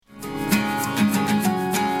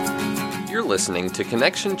listening to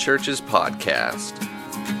Connection Church's podcast.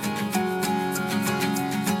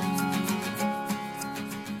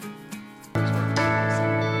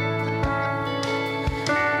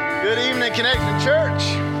 Good evening, Connection Church.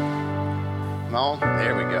 Come on,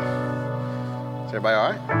 there we go. Is everybody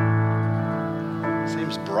all right?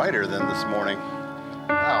 Seems brighter than this morning.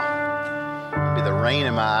 Wow. Maybe the rain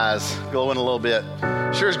in my eyes glowing a little bit.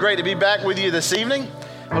 Sure is great to be back with you this evening.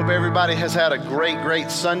 Hope everybody has had a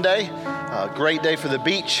great Sunday. A great day for the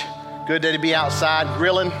beach. Good day to be outside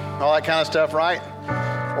grilling, all that kind of stuff, right?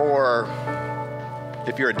 Or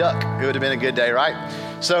if you're a duck, it would have been a good day, right?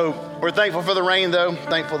 So we're thankful for the rain, though.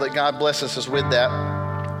 Thankful that God blesses us with that.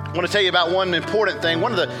 I want to tell you about one important thing.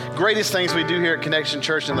 One of the greatest things we do here at Connection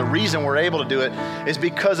Church, and the reason we're able to do it, is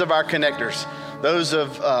because of our connectors. Those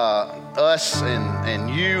of us and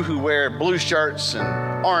you who wear blue shirts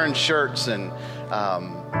and orange shirts and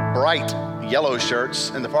bright yellow shirts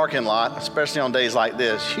in the parking lot, especially on days like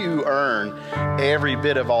this, you earn every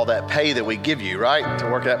bit of all that pay that we give you, right, to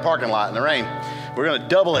work that parking lot in the rain. We're going to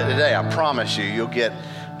double it today. I promise you. You'll get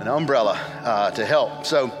an umbrella to help.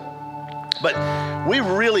 But we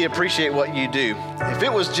really appreciate what you do. If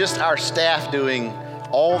it was just our staff doing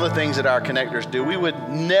all the things that our connectors do, we would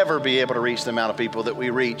never be able to reach the amount of people that we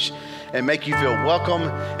reach and make you feel welcome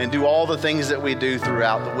and do all the things that we do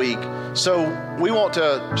throughout the week. So we want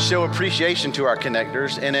to show appreciation to our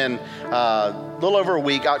connectors. And in a little over a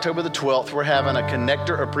week, October the 12th, we're having a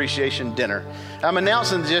connector appreciation dinner. I'm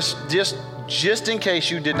announcing just in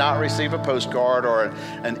case you did not receive a postcard or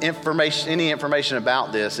any information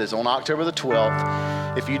about this, is on October the 12th.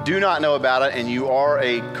 If you do not know about it and you are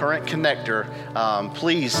a current connector,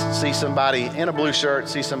 please see somebody in a blue shirt,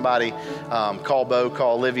 see somebody, call Bo,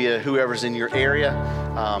 call Olivia, whoever's in your area,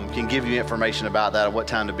 can give you information about that and what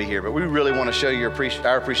time to be here. But we really want to show you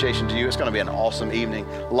our appreciation to you. It's going to be an awesome evening,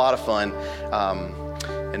 a lot of fun.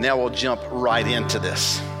 And now we'll jump right into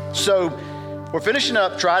this. So we're finishing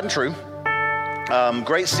up Tried and True.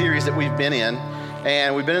 Great series that we've been in,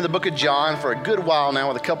 and we've been in the book of John for a good while now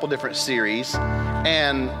with a couple different series.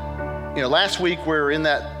 And last week we were in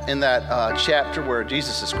that chapter where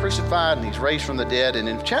Jesus is crucified and he's raised from the dead. And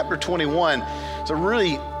in chapter 21, it's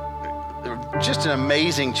just an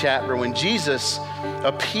amazing chapter when Jesus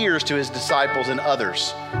appears to his disciples and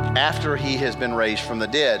others after he has been raised from the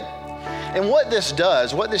dead. And what this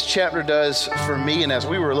chapter does for me, and as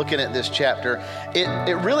we were looking at this chapter,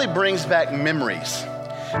 it really brings back memories.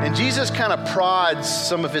 And Jesus kind of prods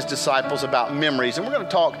some of his disciples about memories. And we're going to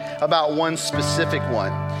talk about one specific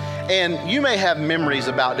one. And you may have memories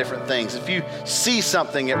about different things. If you see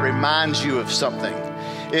something, it reminds you of something.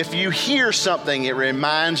 If you hear something, it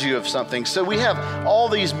reminds you of something. So we have all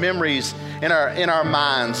these memories in our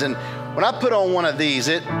minds. And when I put on one of these,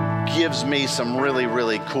 it gives me some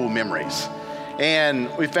really cool memories. And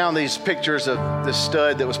we found these pictures of this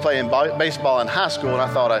stud that was playing baseball in high school, and I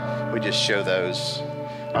thought we'd just show those.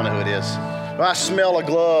 I don't know who it is. When I smell a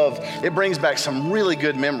glove, it brings back some really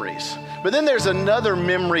good memories. But then there's another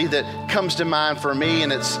memory that comes to mind for me,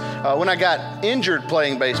 and it's when I got injured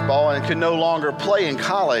playing baseball and could no longer play in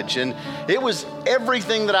college. And it was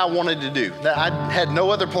everything that I wanted to do. I had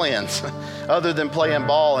no other plans other than playing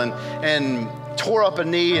ball, and tore up a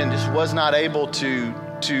knee and just was not able to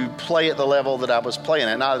play at the level that I was playing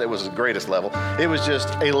at. Not that it was the greatest level. It was just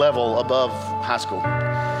a level above high school.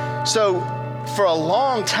 So for a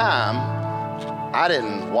long time, I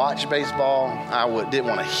didn't watch baseball. I didn't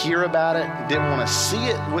want to hear about it. Didn't want to see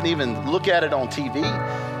it. Wouldn't even look at it on TV.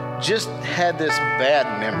 Just had this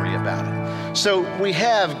bad memory about it. So we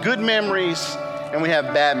have good memories and we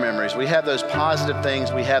have bad memories. We have those positive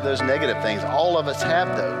things. We have those negative things. All of us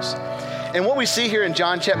have those. And what we see here in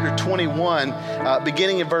John chapter 21,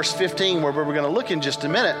 beginning in verse 15, where we're going to look in just a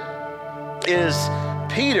minute, is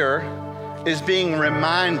Peter is being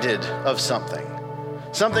reminded of something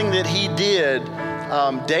that he did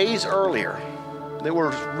days earlier that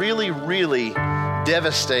were really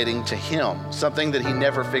devastating to him, something that he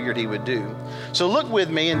never figured he would do. So look with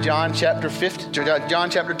me in John chapter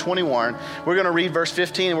 21. We're going to read verse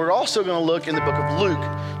 15, and we're also going to look in the book of Luke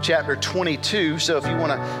chapter 22. So if you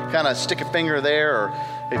want to kind of stick a finger there, or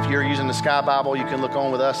if you're using the Sky Bible, you can look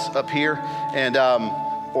on with us up here, and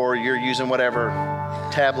or you're using whatever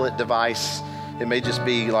tablet device. It may just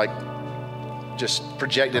be just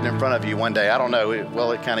projected in front of you one day. I don't know.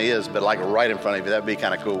 It kind of is, but right in front of you. That'd be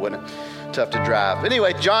kind of cool, wouldn't it? Tough to drive.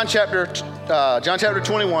 Anyway, John chapter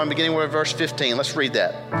 21, beginning with verse 15. Let's read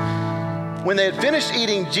that. When they had finished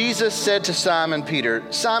eating, Jesus said to Simon Peter,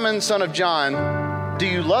 "Simon, son of John, do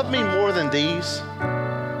you love me more than these?"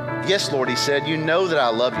 "Yes, Lord," he said, "you know that I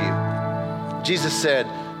love you." Jesus said,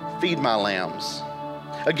 feed my lambs."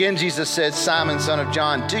 Again, Jesus said, "Simon, son of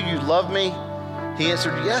John, do you love me?" He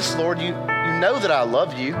answered, "Yes, Lord, you know that I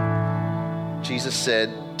love you." Jesus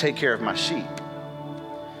said, "Take care of my sheep."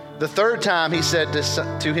 The third time he said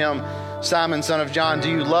to him, "Simon, son of John, do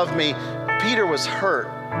you love me?" Peter was hurt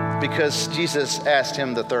because Jesus asked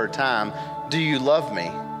him the third time, "Do you love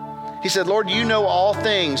me?" He said, "Lord, you know all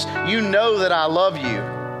things. You know that I love you."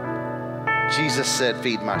 Jesus said,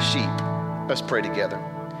 "Feed my sheep." Let's pray together.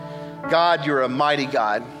 God, you're a mighty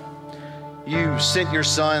God. You sent your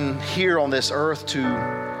Son here on this earth to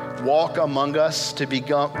walk among us, to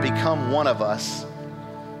become one of us.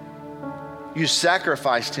 You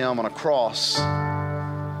sacrificed him on a cross.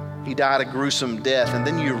 He died a gruesome death, and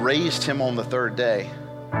then you raised him on the third day.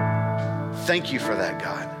 Thank you for that,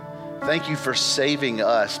 God. Thank you for saving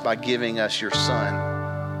us by giving us your Son.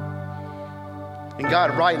 And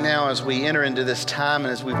God, right now, as we enter into this time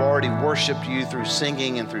and as we've already worshiped you through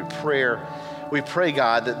singing and through prayer, we pray,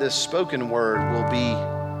 God, that this spoken word will be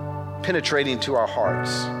penetrating to our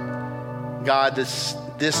hearts. God, this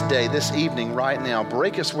day, this evening, right now,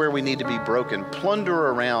 break us where we need to be broken. Plunder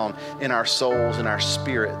around in our souls and our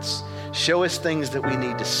spirits. Show us things that we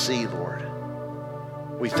need to see, Lord.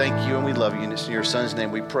 We thank you and we love you. And it's in your Son's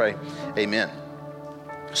name we pray. Amen.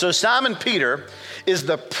 So Simon Peter is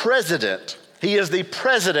the president. He is the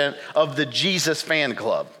president of the Jesus Fan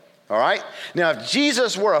Club. All right? Now, if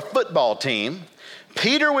Jesus were a football team,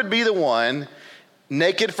 Peter would be the one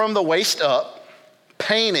naked from the waist up,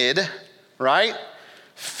 painted, right?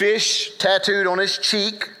 Fish tattooed on his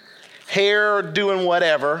cheek, hair doing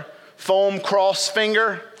whatever, foam cross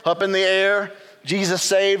finger up in the air, Jesus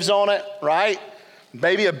saves on it, right?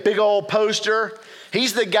 Maybe a big old poster.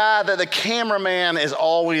 He's the guy that the cameraman is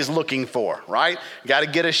always looking for, right? Got to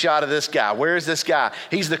get a shot of this guy. Where is this guy?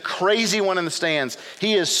 He's the crazy one in the stands.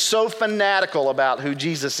 He is so fanatical about who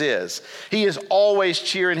Jesus is. He is always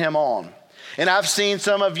cheering him on. And I've seen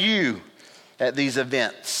some of you at these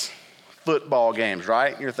events, football games,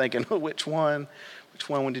 right? You're thinking, oh, which one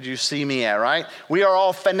did you see me at, right? We are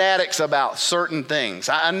all fanatics about certain things.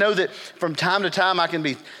 I know that from time to time I can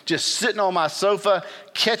be just sitting on my sofa,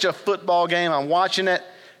 catch a football game, I'm watching it,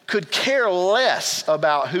 could care less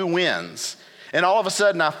about who wins. And all of a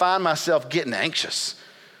sudden I find myself getting anxious.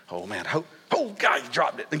 Oh man, oh God, he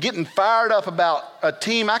dropped it. And getting fired up about a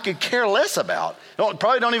team I could care less about.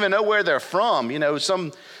 Probably don't even know where they're from,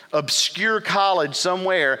 some obscure college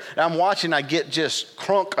somewhere. And I'm watching, I get just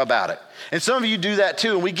crunk about it. And some of you do that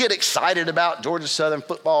too, and we get excited about Georgia Southern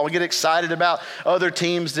football. We get excited about other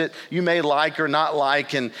teams that you may like or not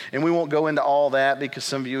like, and we won't go into all that because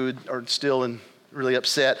some of you are still really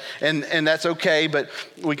upset, and that's okay, but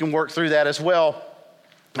we can work through that as well.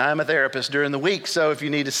 I'm a therapist during the week, so if you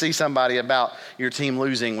need to see somebody about your team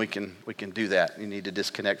losing, we can do that. You need to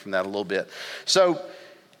disconnect from that a little bit. So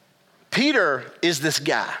Peter is this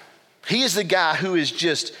guy. He is the guy who is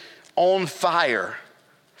just on fire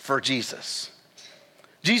for Jesus.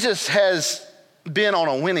 Jesus has been on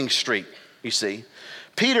a winning streak, you see.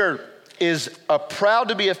 Peter is proud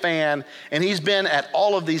to be a fan, and he's been at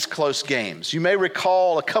all of these close games. You may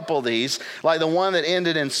recall a couple of these, like the one that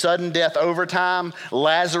ended in sudden death overtime,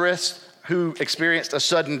 Lazarus, who experienced a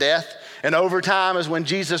sudden death. And overtime is when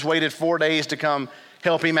Jesus waited 4 days to come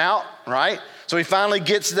help him out, right? So he finally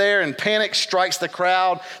gets there, and panic strikes the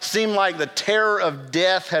crowd. Seemed like the terror of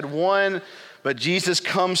death had won. But Jesus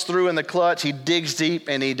comes through in the clutch, he digs deep,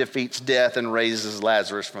 and he defeats death and raises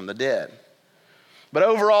Lazarus from the dead. But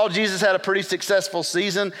overall, Jesus had a pretty successful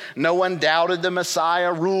season. No one doubted the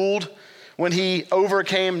Messiah ruled when he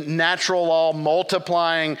overcame natural law,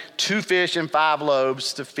 multiplying 2 fish and 5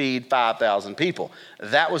 loaves to feed 5,000 people.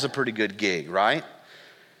 That was a pretty good gig, right?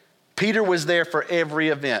 Peter was there for every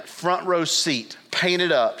event, front row seat,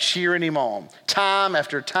 painted up, cheering him on. Time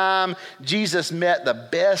after time, Jesus met the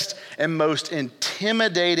best and most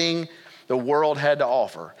intimidating the world had to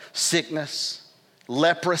offer. Sickness,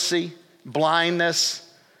 leprosy, blindness,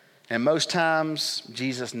 and most times,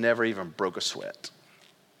 Jesus never even broke a sweat.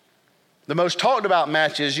 The most talked about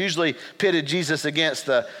matches usually pitted Jesus against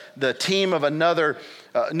the team of another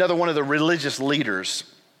one of the religious leaders.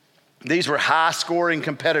 These were high-scoring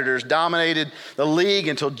competitors, dominated the league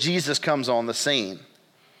until Jesus comes on the scene.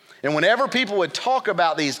 And whenever people would talk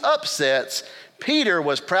about these upsets, Peter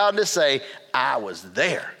was proud to say, I was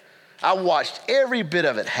there. I watched every bit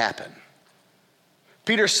of it happen.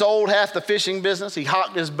 Peter sold half the fishing business. He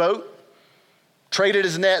hocked his boat, traded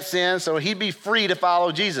his nets in so he'd be free to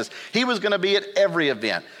follow Jesus. He was going to be at every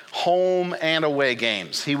event, home and away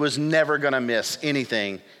games. He was never going to miss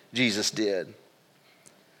anything Jesus did.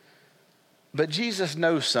 But Jesus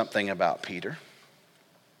knows something about Peter.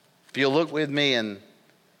 If you'll look with me in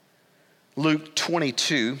Luke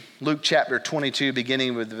chapter 22,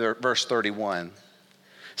 beginning with verse 31.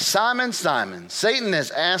 Simon, Simon, Satan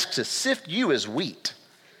has asked to sift you as wheat,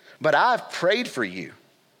 but I've prayed for you,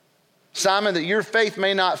 Simon, that your faith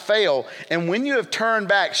may not fail. And when you have turned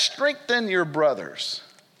back, strengthen your brothers.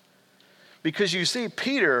 Because you see,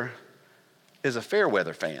 Peter is a fair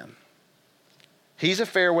weather fan. He's a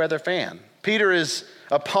fair weather fan. Peter is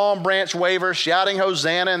a palm branch waver shouting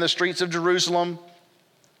Hosanna in the streets of Jerusalem.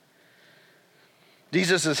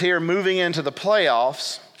 Jesus is here moving into the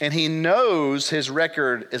playoffs, and he knows his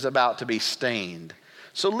record is about to be stained.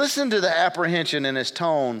 So listen to the apprehension in his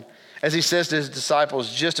tone as he says to his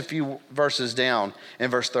disciples just a few verses down in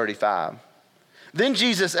verse 35. Then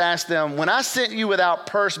Jesus asked them, when I sent you without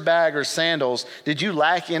purse, bag, or sandals, did you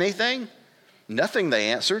lack anything? Nothing, they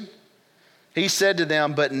answered. He said to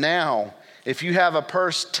them, but now, if you have a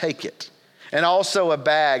purse, take it, and also a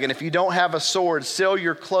bag. And if you don't have a sword, sell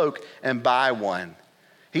your cloak and buy one.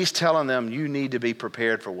 He's telling them you need to be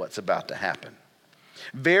prepared for what's about to happen.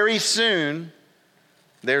 Very soon,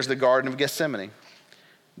 there's the Garden of Gethsemane.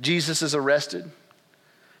 Jesus is arrested.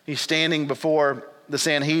 He's standing before the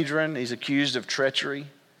Sanhedrin. He's accused of treachery,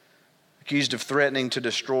 accused of threatening to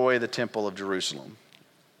destroy the temple of Jerusalem.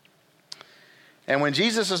 And when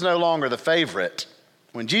Jesus is no longer the favorite,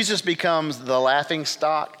 when Jesus becomes the laughing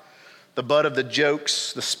stock, the butt of the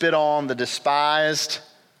jokes, the spit on, the despised,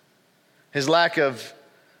 his lack of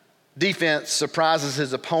defense surprises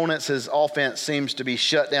his opponents. His offense seems to be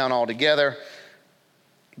shut down altogether.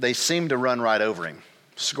 They seem to run right over him,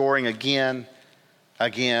 scoring again,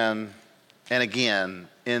 and again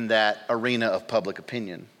in that arena of public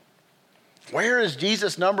opinion. Where is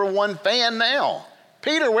Jesus' number one fan now?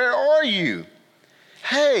 Peter, where are you?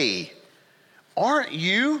 Hey, aren't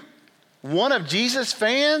you one of Jesus'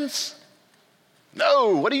 fans?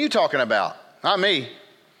 No, what are you talking about? Not me.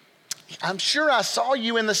 I'm sure I saw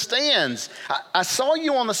you in the stands. I saw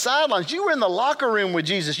you on the sidelines. You were in the locker room with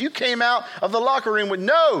Jesus. You came out of the locker room with,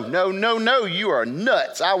 no, you are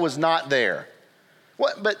nuts. I was not there.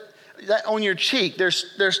 What? But that on your cheek, there's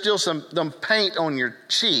still some paint on your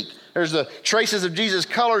cheek. There's the traces of Jesus'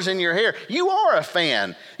 colors in your hair. You are a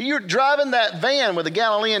fan. You're driving that van with the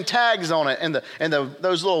Galilean tags on it and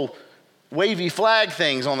those little wavy flag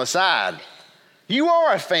things on the side. You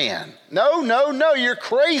are a fan. No, you're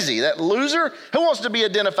crazy. That loser, who wants to be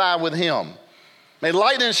identified with him? May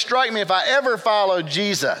lightning strike me if I ever follow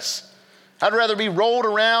Jesus. I'd rather be rolled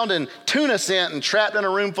around in tuna scent and trapped in a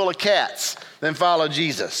room full of cats than follow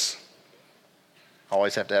Jesus.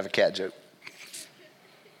 Always have to have a cat joke.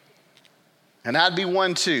 And I'd be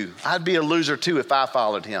one too. I'd be a loser too if I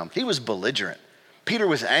followed him. He was belligerent. Peter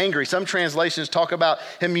was angry. Some translations talk about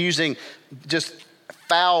him using just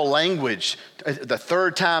foul language the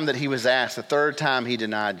third time that he was asked, the third time he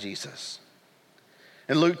denied Jesus.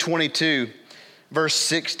 In Luke 22, verse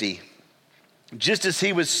 60, just as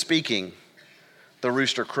he was speaking, the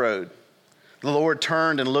rooster crowed. The Lord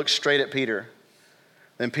turned and looked straight at Peter.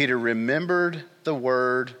 Then Peter remembered the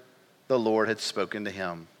word the Lord had spoken to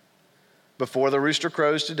him. Before the rooster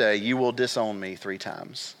crows today, you will disown me 3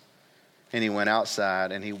 times. And he went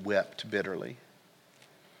outside and he wept bitterly.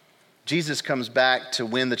 Jesus comes back to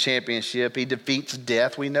win the championship. He defeats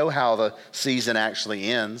death. We know how the season actually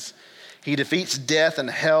ends. He defeats death and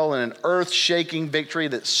hell in an earth-shaking victory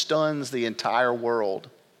that stuns the entire world.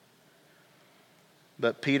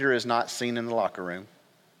 But Peter is not seen in the locker room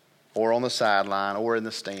or on the sideline or in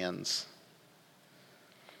the stands.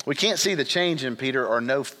 We can't see the change in Peter or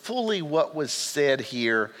know fully what was said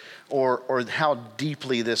here or how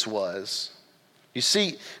deeply this was. You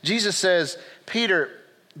see, Jesus says, Peter,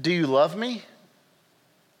 do you love me?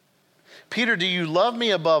 Peter, do you love me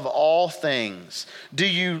above all things? Do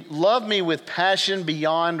you love me with passion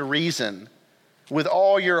beyond reason, with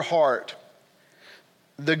all your heart?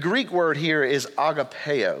 The Greek word here is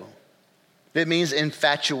agapeo. It means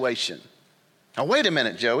infatuation. Now, wait a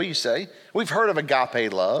minute, Joey, you say. We've heard of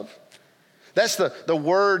agape love. That's the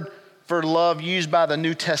word for love used by the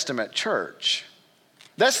New Testament church.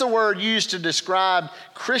 That's the word used to describe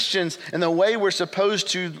Christians and the way we're supposed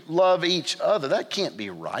to love each other. That can't be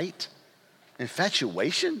right.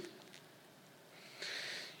 Infatuation?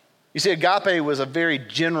 You see, agape was a very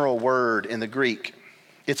general word in the Greek.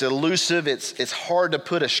 It's elusive. It's hard to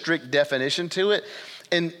put a strict definition to it.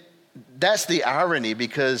 And that's the irony,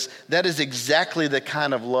 because that is exactly the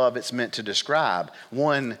kind of love it's meant to describe,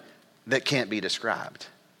 one that can't be described.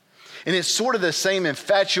 And it's sort of the same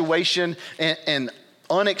infatuation and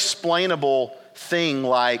unexplainable thing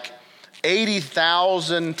like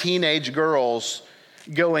 80,000 teenage girls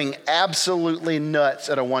going absolutely nuts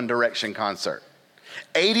at a One Direction concert.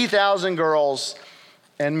 80,000 girls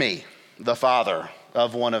and me, the father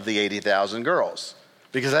of one of the 80,000 girls,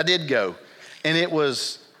 because I did go, and it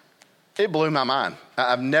blew my mind.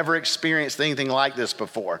 I've never experienced anything like this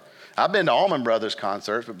before. I've been to Allman Brothers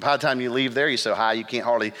concerts, but by the time you leave there, you're so high you can't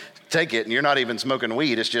hardly take it, and you're not even smoking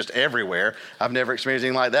weed. It's just everywhere. I've never experienced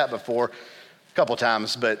anything like that before. A couple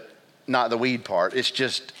times, but not the weed part. It's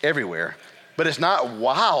just everywhere. But it's not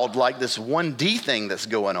wild like this 1D thing that's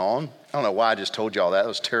going on. I don't know why I just told you all that. That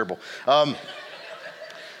was terrible.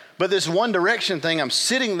 But this One Direction thing, I'm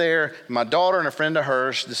sitting there, my daughter and a friend of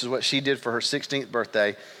hers, this is what she did for her 16th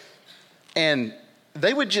birthday, and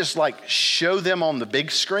they would just like show them on the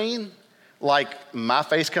big screen, like my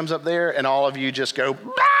face comes up there and all of you just go,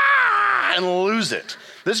 "Ah!" and lose it.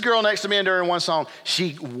 This girl next to me during one song,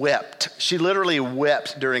 she wept. She literally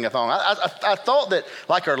wept during a song. I thought that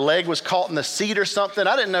like her leg was caught in the seat or something.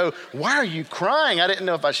 I didn't know, why are you crying? I didn't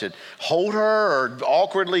know if I should hold her or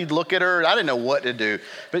awkwardly look at her. I didn't know what to do.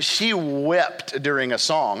 But she wept during a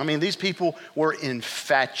song. I mean, these people were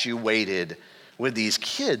infatuated with these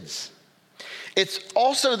kids. It's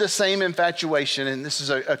also the same infatuation, and this is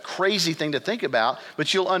a crazy thing to think about,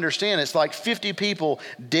 but you'll understand. It's like 50 people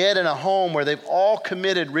dead in a home where they've all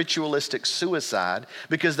committed ritualistic suicide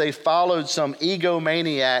because they followed some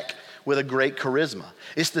egomaniac with a great charisma.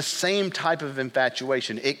 It's the same type of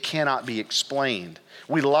infatuation. It cannot be explained.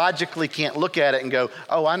 We logically can't look at it and go,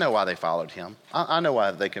 oh, I know why they followed him. I know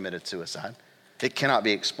why they committed suicide. It cannot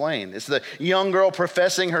be explained. It's the young girl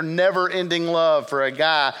professing her never-ending love for a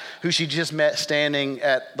guy who she just met standing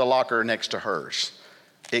at the locker next to hers.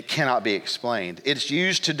 It cannot be explained. It's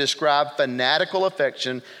used to describe fanatical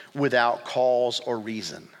affection without cause or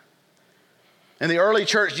reason. And the early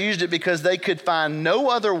church used it because they could find no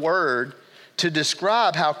other word to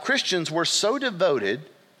describe how Christians were so devoted,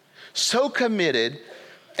 so committed,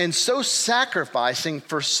 and so sacrificing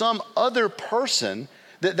for some other person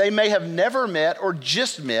that they may have never met or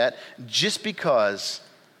just met just because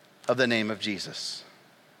of the name of Jesus.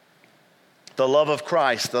 The love of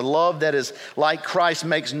Christ, the love that is like Christ,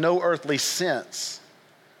 makes no earthly sense.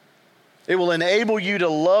 It will enable you to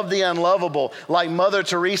love the unlovable, like Mother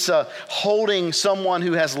Teresa holding someone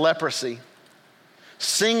who has leprosy,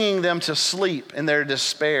 singing them to sleep in their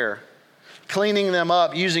despair, cleaning them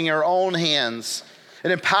up using her own hands. It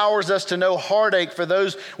empowers us to know heartache for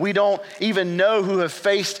those we don't even know who have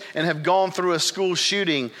faced and have gone through a school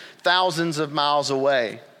shooting thousands of miles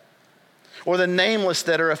away. Or the nameless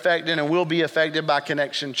that are affected and will be affected by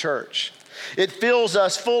Connection Church. It fills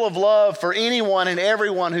us full of love for anyone and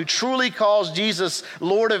everyone who truly calls Jesus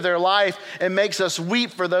Lord of their life and makes us weep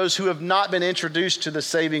for those who have not been introduced to the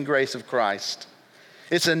saving grace of Christ.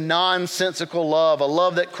 It's a nonsensical love, a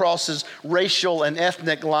love that crosses racial and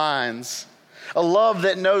ethnic lines. A love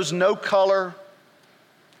that knows no color,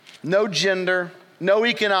 no gender, no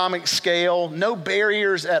economic scale, no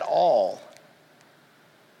barriers at all.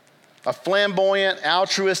 A flamboyant,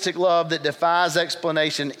 altruistic love that defies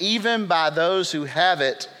explanation, even by those who have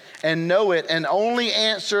it and know it and only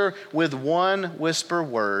answer with one whisper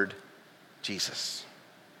word, Jesus.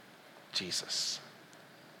 Jesus.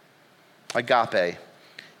 Agape,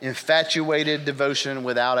 infatuated devotion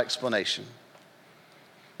without explanation.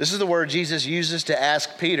 This is the word Jesus uses to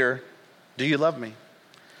ask Peter, do you love me?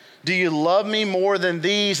 Do you love me more than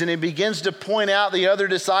these? And he begins to point out the other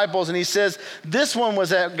disciples and he says, this one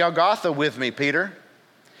was at Golgotha with me, Peter.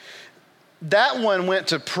 That one went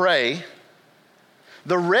to pray.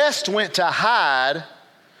 The rest went to hide,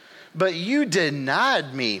 but you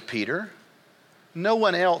denied me, Peter. No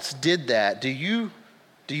one else did that. Do you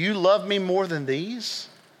love me more than these?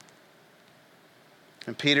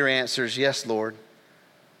 And Peter answers, yes, Lord.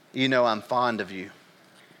 You know I'm fond of you.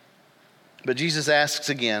 But Jesus asks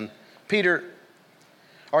again, Peter,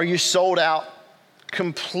 are you sold out,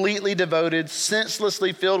 completely devoted,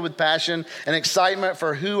 senselessly filled with passion and excitement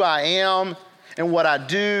for who I am and what I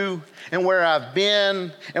do and where I've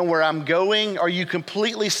been and where I'm going? Are you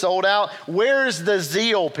completely sold out? Where's the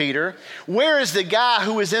zeal, Peter? Where is the guy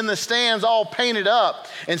who was in the stands all painted up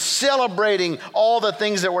and celebrating all the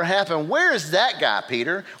things that were happening? Where is that guy,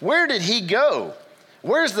 Peter? Where did he go?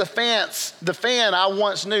 Where's the fan I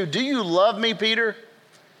once knew? Do you love me, Peter?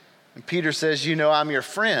 And Peter says, you know, I'm your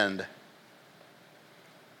friend.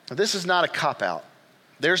 Now, this is not a cop-out.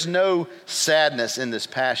 There's no sadness in this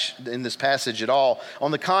passage at all. On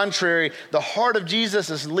the contrary, the heart of Jesus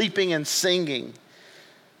is leaping and singing.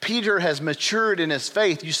 Peter has matured in his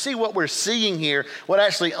faith. You see what we're seeing here, what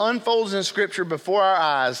actually unfolds in Scripture before our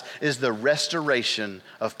eyes is the restoration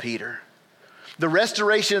of Peter. The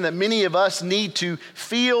restoration that many of us need to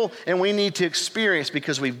feel and we need to experience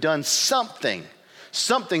because we've done something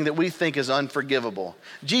that we think is unforgivable.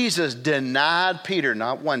 Jesus denied Peter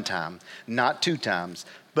not one time, not two times,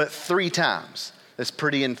 but 3 times. That's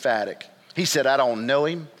pretty emphatic. He said, I don't know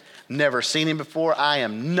him, never seen him before. I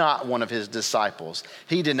am not one of his disciples.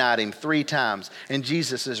 He denied him 3 times. And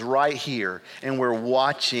Jesus is right here and we're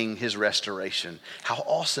watching his restoration. How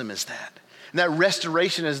awesome is that? And that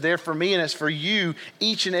restoration is there for me and it's for you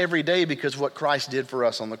each and every day because of what Christ did for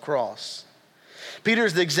us on the cross. Peter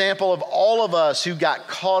is the example of all of us who got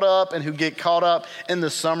caught up and who get caught up in the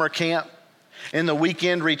summer camp, in the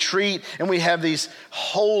weekend retreat, and we have these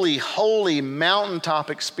holy mountaintop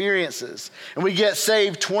experiences. And we get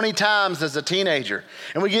saved 20 times as a teenager.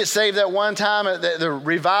 And we get saved that one time at the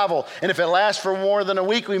revival. And if it lasts for more than a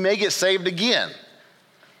week, we may get saved again.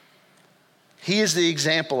 He is the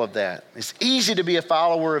example of that. It's easy to be a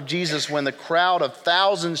follower of Jesus when the crowd of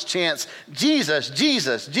thousands chants, Jesus,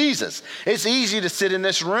 Jesus, Jesus. It's easy to sit in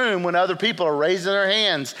this room when other people are raising their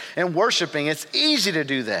hands and worshiping. It's easy to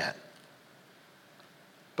do that.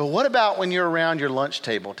 But what about when you're around your lunch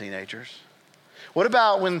table, teenagers? What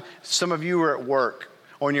about when some of you are at work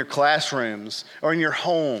or in your classrooms or in your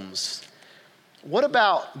homes? What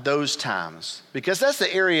about those times? Because that's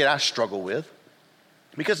the area I struggle with.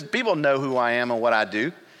 Because people know who I am and what I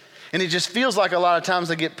do. And it just feels like a lot of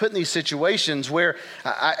times I get put in these situations where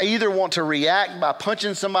I either want to react by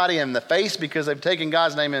punching somebody in the face because they've taken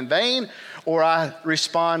God's name in vain, or I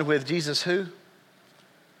respond with, Jesus who?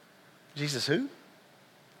 Jesus who?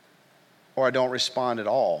 Or I don't respond at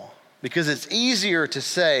all. Because it's easier to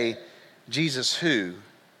say, Jesus who,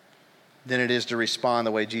 than it is to respond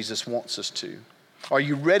the way Jesus wants us to. Are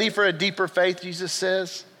you ready for a deeper faith, Jesus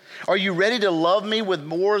says? Are you ready to love me with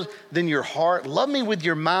more than your heart? Love me with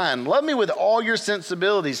your mind. Love me with all your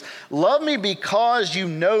sensibilities. Love me because you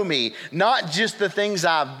know me, not just the things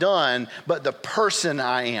I've done, but the person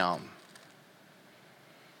I am.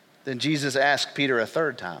 Then Jesus asked Peter a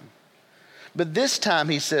 3rd time. But this time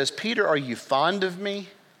he says, Peter, are you fond of me?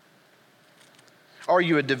 Are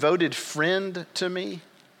you a devoted friend to me?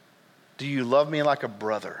 Do you love me like a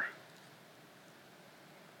brother?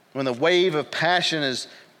 When the wave of passion is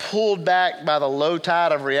pulled back by the low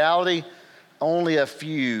tide of reality, only a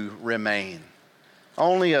few remain.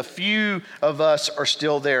 Only a few of us are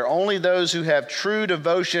still there. Only those who have true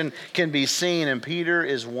devotion can be seen, and Peter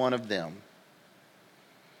is one of them.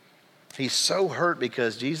 He's so hurt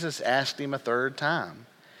because Jesus asked him a 3rd time.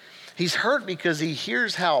 He's hurt because he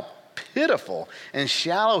hears how pitiful and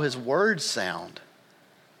shallow his words sound.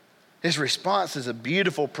 His response is a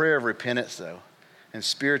beautiful prayer of repentance, though, and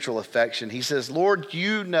spiritual affection. He says, Lord,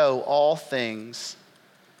 you know all things.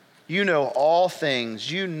 You know all things.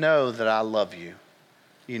 You know that I love you.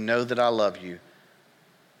 You know that I love you.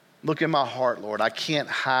 Look in my heart, Lord. I can't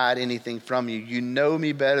hide anything from you. You know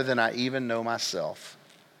me better than I even know myself.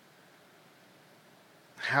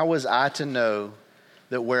 How was I to know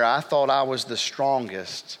that where I thought I was the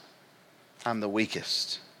strongest, I'm the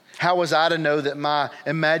weakest? How was I to know that my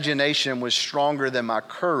imagination was stronger than my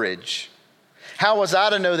courage? How was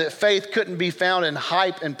I to know that faith couldn't be found in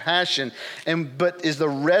hype and passion, but is the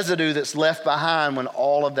residue that's left behind when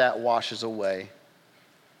all of that washes away?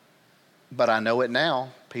 But I know it now,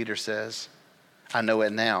 Peter says. I know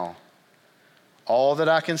it now. All that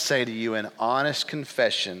I can say to you in honest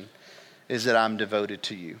confession is that I'm devoted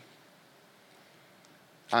to you.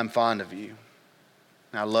 I'm fond of you.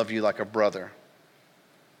 I love you like a brother.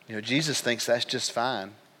 You know, Jesus thinks that's just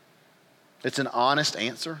fine. It's an honest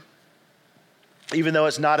answer. Even though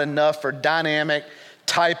it's not enough for dynamic,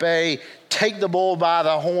 type A, take the bull by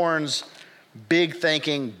the horns, big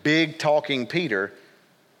thinking, big talking Peter,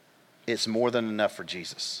 it's more than enough for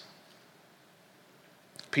Jesus.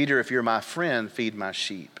 Peter, if you're my friend, feed my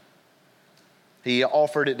sheep. He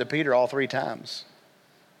offered it to Peter all 3 times,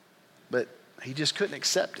 but he just couldn't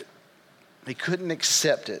accept it. He couldn't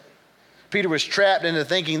accept it. Peter was trapped into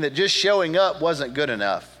thinking that just showing up wasn't good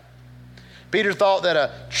enough. Peter thought that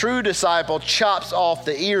a true disciple chops off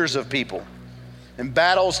the ears of people and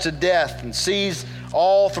battles to death and sees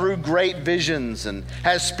all through great visions and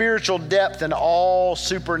has spiritual depth in all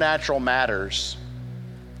supernatural matters.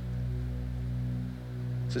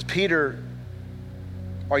 He says, Peter,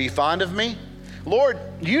 are you fond of me? Lord,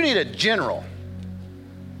 you need a general.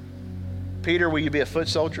 Peter, will you be a foot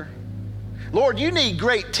soldier? Lord, you need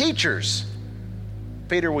great teachers.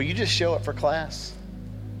 Peter, will you just show up for class?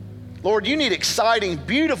 Lord, you need exciting,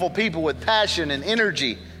 beautiful people with passion and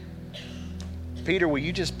energy. Peter, will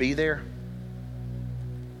you just be there?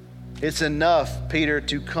 It's enough, Peter,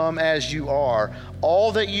 to come as you are,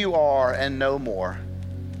 all that you are and no more.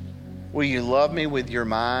 Will you love me with your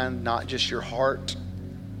mind, not just your heart?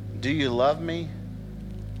 Do you love me?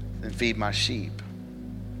 Then feed my sheep.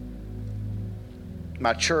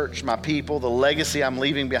 My church, my people, the legacy I'm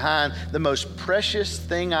leaving behind, the most precious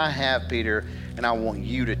thing I have, Peter, and I want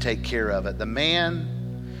you to take care of it. The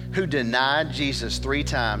man who denied Jesus 3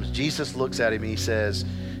 times, Jesus looks at him and he says,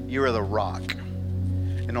 you are the rock,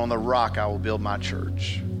 and on the rock I will build my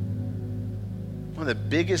church. One of the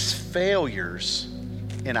biggest failures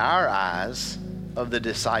in our eyes of the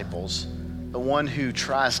disciples, the one who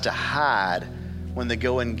tries to hide when the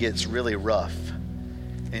going gets really rough.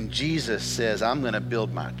 And Jesus says, I'm going to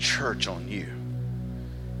build my church on you.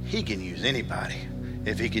 He can use anybody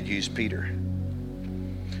if he could use Peter.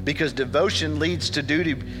 Because devotion leads to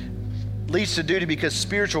duty because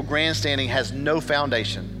spiritual grandstanding has no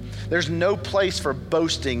foundation. There's no place for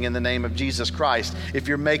boasting in the name of Jesus Christ if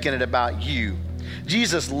you're making it about you.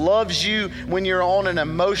 Jesus loves you when you're on an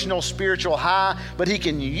emotional, spiritual high, but he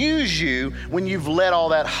can use you when you've let all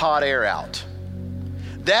that hot air out.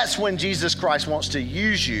 That's when Jesus Christ wants to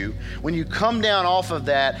use you, when you come down off of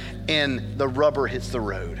that and the rubber hits the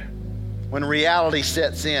road, when reality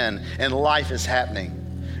sets in and life is happening.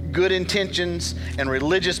 Good intentions and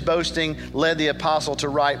religious boasting led the apostle to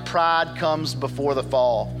write, pride comes before the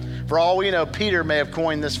fall. For all we know, Peter may have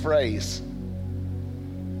coined this phrase.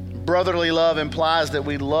 Brotherly love implies that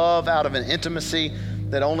we love out of an intimacy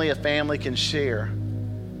that only a family can share.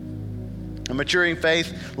 A maturing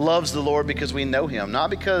faith loves the Lord because we know him, not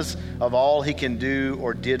because of all he can do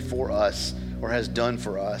or did for us or has done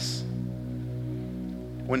for us.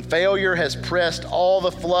 When failure has pressed all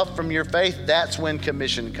the fluff from your faith, that's when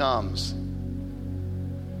commission comes.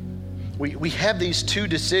 We have these 2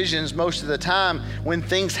 decisions most of the time when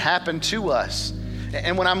things happen to us.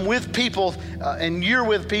 And when I'm with people and you're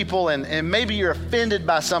with people and maybe you're offended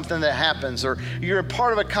by something that happens, or you're a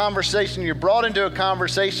part of a conversation, you're brought into a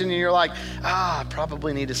conversation and you're like, I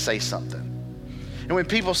probably need to say something. And when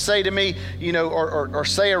people say to me, or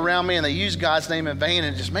say around me and they use God's name in vain,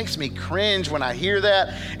 it just makes me cringe when I hear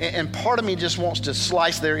that. And part of me just wants to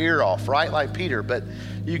slice their ear off, right? Like Peter, but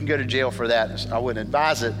you can go to jail for that. I wouldn't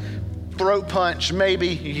advise it. Throat punch, maybe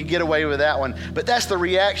you can get away with that one. But that's the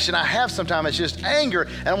reaction I have sometimes. It's just anger,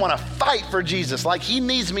 and I want to fight for Jesus. Like he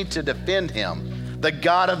needs me to defend him. The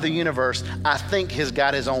God of the universe, I think, has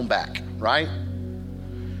got his own back, right?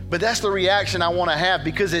 But that's the reaction I want to have,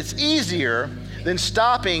 because it's easier than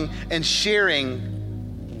stopping and sharing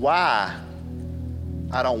why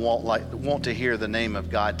I don't want to hear the name of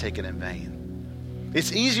God taken in vain.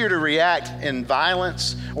 It's easier to react in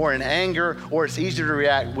violence or in anger, or it's easier to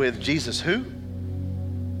react with Jesus who?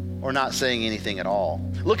 Or not saying anything at all.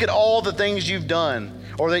 Look at all the things you've done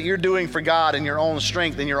or that you're doing for God in your own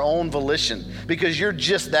strength and your own volition, because you're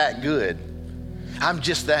just that good. I'm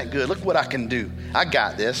just that good. Look what I can do. I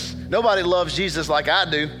got this. Nobody loves Jesus like I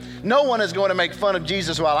do. No one is going to make fun of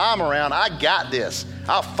Jesus while I'm around. I got this.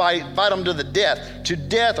 I'll fight them to the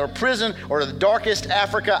death or prison or the darkest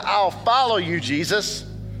Africa. I'll follow you, Jesus.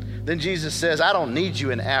 Then Jesus says, I don't need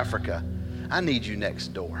you in Africa. I need you next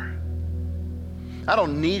door. I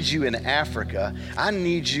don't need you in Africa. I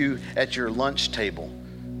need you at your lunch table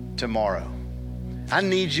tomorrow. I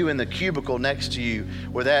need you in the cubicle next to you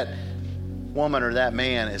where that woman or that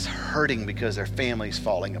man is hurting because their family's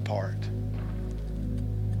falling apart.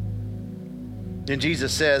 Then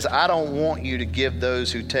Jesus says, I don't want you to give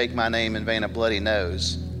those who take my name in vain a bloody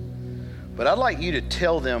nose, but I'd like you to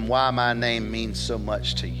tell them why my name means so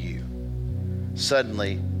much to you.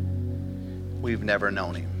 Suddenly, we've never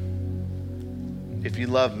known him. If you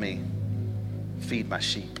love me, feed my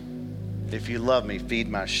sheep. If you love me, feed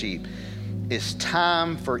my sheep. It's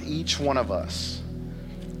time for each one of us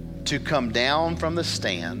to come down from the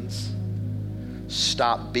stands,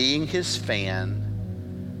 stop being his fan,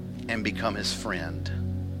 and become his friend.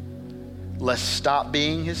 Let's stop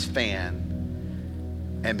being his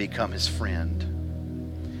fan and become his friend.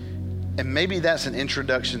 And maybe that's an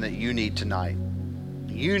introduction that you need tonight.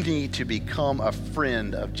 You need to become a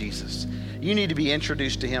friend of Jesus. You need to be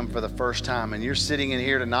introduced to him for the first time, and you're sitting in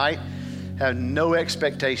here tonight, have no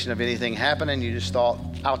expectation of anything happening. You just thought,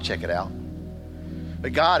 I'll check it out.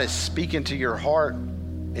 But God is speaking to your heart.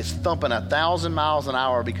 It's thumping 1,000 miles an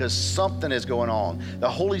hour because something is going on. The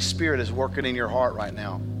Holy Spirit is working in your heart right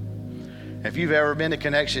now. If you've ever been to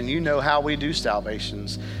Connection, you know how we do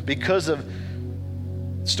salvations because of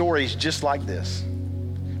stories just like this.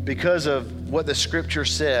 Because of what the scripture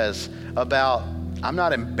says about, I'm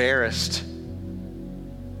not embarrassed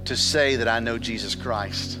to say that I know Jesus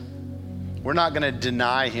Christ. We're not going to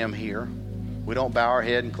deny him here. We don't bow our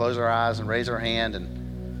head and close our eyes and raise our hand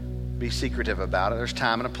and be secretive about it. There's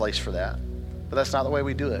time and a place for that. But that's not the way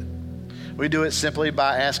we do it. We do it simply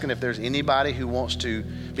by asking if there's anybody who wants to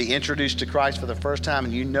be introduced to Christ for the first time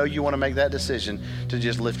and you know you want to make that decision, to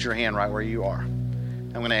just lift your hand right where you are.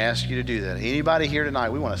 I'm going to ask you to do that. Anybody here tonight,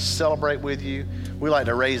 we want to celebrate with you. We like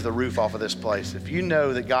to raise the roof off of this place. If you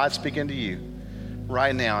know that God's speaking to you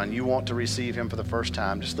right now and you want to receive him for the first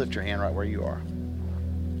time, just lift your hand right where you are.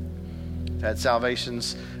 Had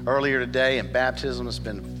salvations earlier today, and baptism has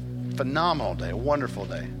been a phenomenal day, a wonderful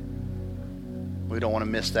day. We don't want to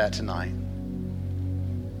miss that tonight.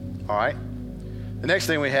 All right. The next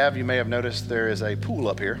thing we have, you may have noticed there is a pool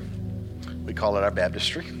up here. We call it our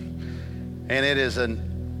baptistry. And it is a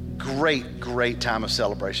great, great time of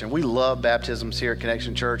celebration. We love baptisms here at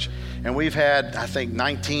Connection Church. And we've had, I think,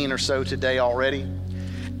 19 or so today already.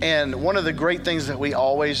 And one of the great things that we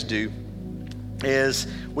always do is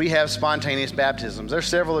we have spontaneous baptisms. There's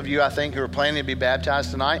several of you, I think, who are planning to be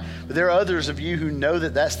baptized tonight. But there are others of you who know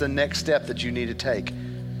that that's the next step that you need to take.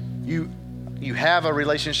 You have a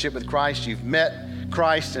relationship with Christ. You've met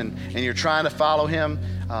Christ and you're trying to follow him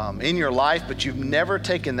in your life, but you've never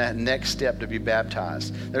taken that next step to be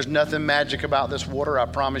baptized. There's nothing magic about this water, I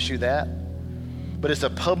promise you that. But it's a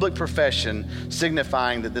public profession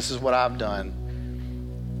signifying that this is what I've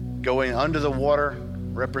done. Going under the water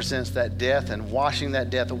represents that death and washing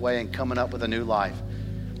that death away and coming up with a new life.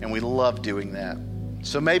 And we love doing that.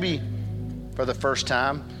 So maybe for the first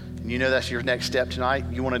time, and you know that's your next step tonight,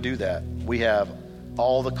 you want to do that. We have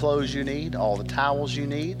all the clothes you need, all the towels you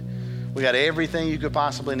need. We got everything you could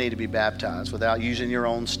possibly need to be baptized without using your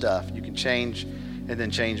own stuff. You can change and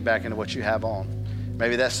then change back into what you have on.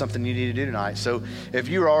 Maybe that's something you need to do tonight. So if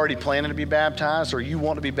you're already planning to be baptized or you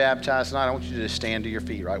want to be baptized tonight, I want you to just stand to your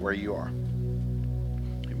feet right where you are.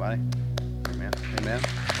 Anybody? Amen. Amen.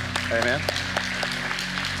 Amen.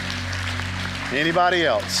 Anybody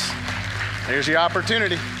else? Here's your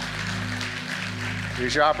opportunity.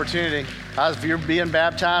 Here's your opportunity. If you're being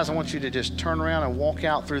baptized, I want you to just turn around and walk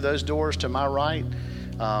out through those doors to my right.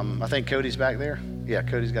 I think Cody's back there. Yeah,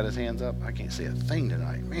 Cody's got his hands up. I can't see a thing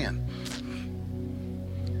tonight. Man.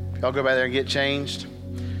 Y'all go back there and get changed.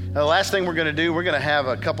 Now, the last thing we're going to do, we're going to have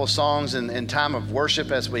a couple songs in time of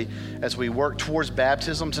worship as we work towards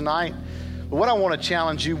baptism tonight. But what I want to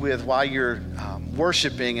challenge you with while you're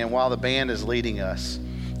worshiping and while the band is leading us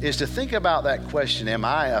is to think about that question, am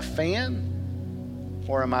I a fan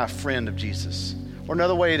or am I a friend of Jesus? Or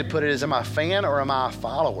another way to put it is, am I a fan or am I a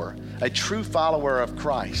follower? A true follower of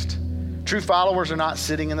Christ. True followers are not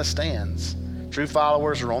sitting in the stands. True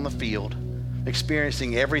followers are on the field,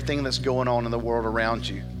 experiencing everything that's going on in the world around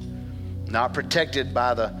you. Not protected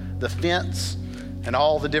by the fence and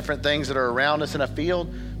all the different things that are around us in a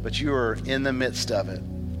field, but you are in the midst of it.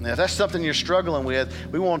 Now, if that's something you're struggling with,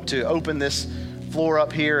 we want to open this floor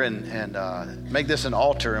up here and make this an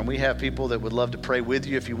altar, and we have people that would love to pray with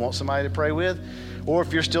you if you want somebody to pray with, or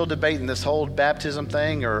if you're still debating this whole baptism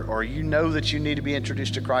thing, or you know that you need to be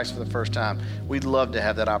introduced to Christ for the first time, we'd love to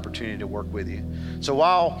have that opportunity to work with you. So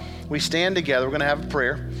while we stand together, we're going to have a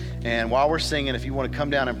prayer, and while we're singing, if you want to come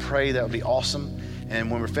down and pray, that would be awesome.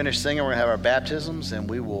 And when we're finished singing, we're going to have our baptisms, and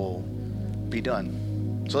we will be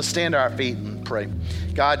done. So let's stand to our feet and pray.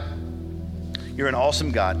 God, you're an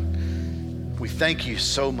awesome God. We thank you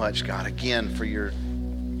so much, God, again, for your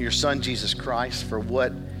son, Jesus Christ, for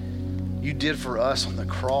what you did for us on the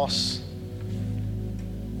cross,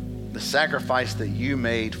 the sacrifice that you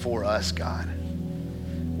made for us, God.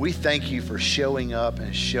 We thank you for showing up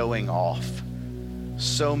and showing off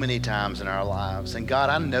so many times in our lives. And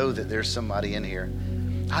God, I know that there's somebody in here.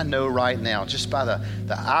 I know right now, just by the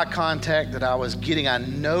eye contact that I was getting, I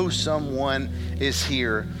know someone is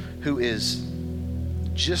here who is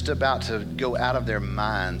just about to go out of their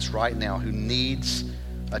minds right now, who needs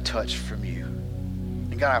a touch from you.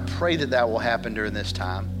 And God, I pray that will happen during this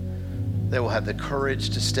time. They will have the courage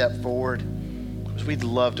to step forward, because we'd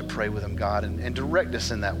love to pray with them, God, and direct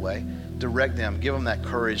us in that way. Direct them, give them that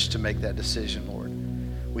courage to make that decision, Lord.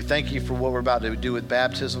 We thank you for what we're about to do with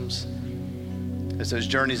baptisms, as those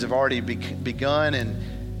journeys have already begun,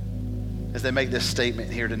 and as they make this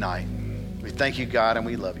statement here tonight. We thank you, God, and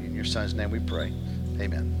we love you. In your son's name we pray.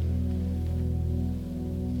 Amen.